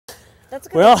That's a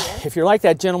good Well, idea. if you're like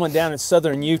that gentleman down in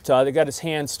southern Utah that got his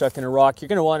hand stuck in a rock, you're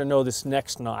going to want to know this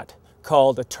next knot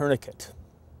called a tourniquet.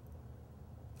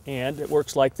 And it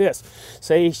works like this.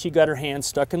 Say she got her hand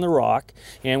stuck in the rock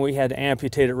and we had to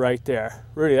amputate it right there.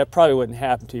 Really, that probably wouldn't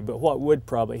happen to you, but what would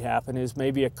probably happen is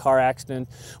maybe a car accident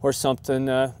or something,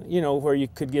 you know, where you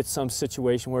could get some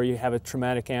situation where you have a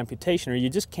traumatic amputation or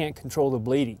you just can't control the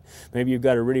bleeding. Maybe you've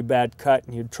got a really bad cut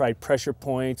and you've tried pressure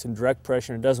points and direct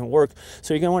pressure and it doesn't work,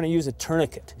 so you're going to want to use a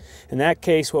tourniquet. In that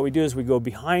case, what we do is we go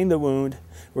behind the wound.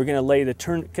 We're going to lay the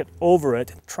tourniquet over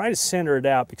it, try to center it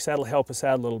out because that'll help us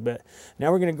out a little bit.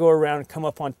 Now we're going to go around and come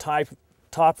up on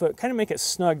top of it, kind of make it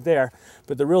snug there,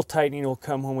 but the real tightening will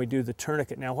come when we do the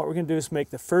tourniquet. Now what we're going to do is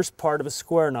make the first part of a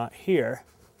square knot here.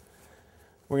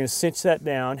 We're going to cinch that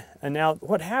down, and now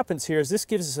what happens here is this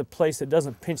gives us a place that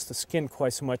doesn't pinch the skin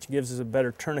quite so much. It gives us a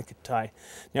better tourniquet tie.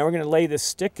 Now we're going to lay this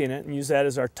stick in it and use that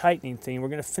as our tightening thing. We're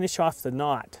going to finish off the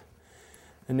knot.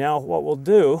 And now what we'll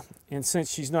do, and since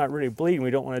she's not really bleeding, we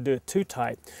don't want to do it too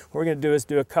tight. What we're going to do is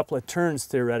do a couple of turns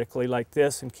theoretically like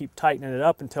this and keep tightening it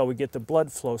up until we get the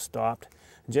blood flow stopped.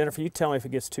 And Jennifer, you tell me if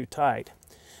it gets too tight.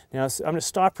 Now I'm going to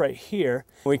stop right here.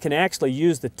 We can actually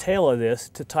use the tail of this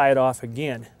to tie it off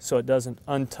again so it doesn't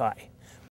untie.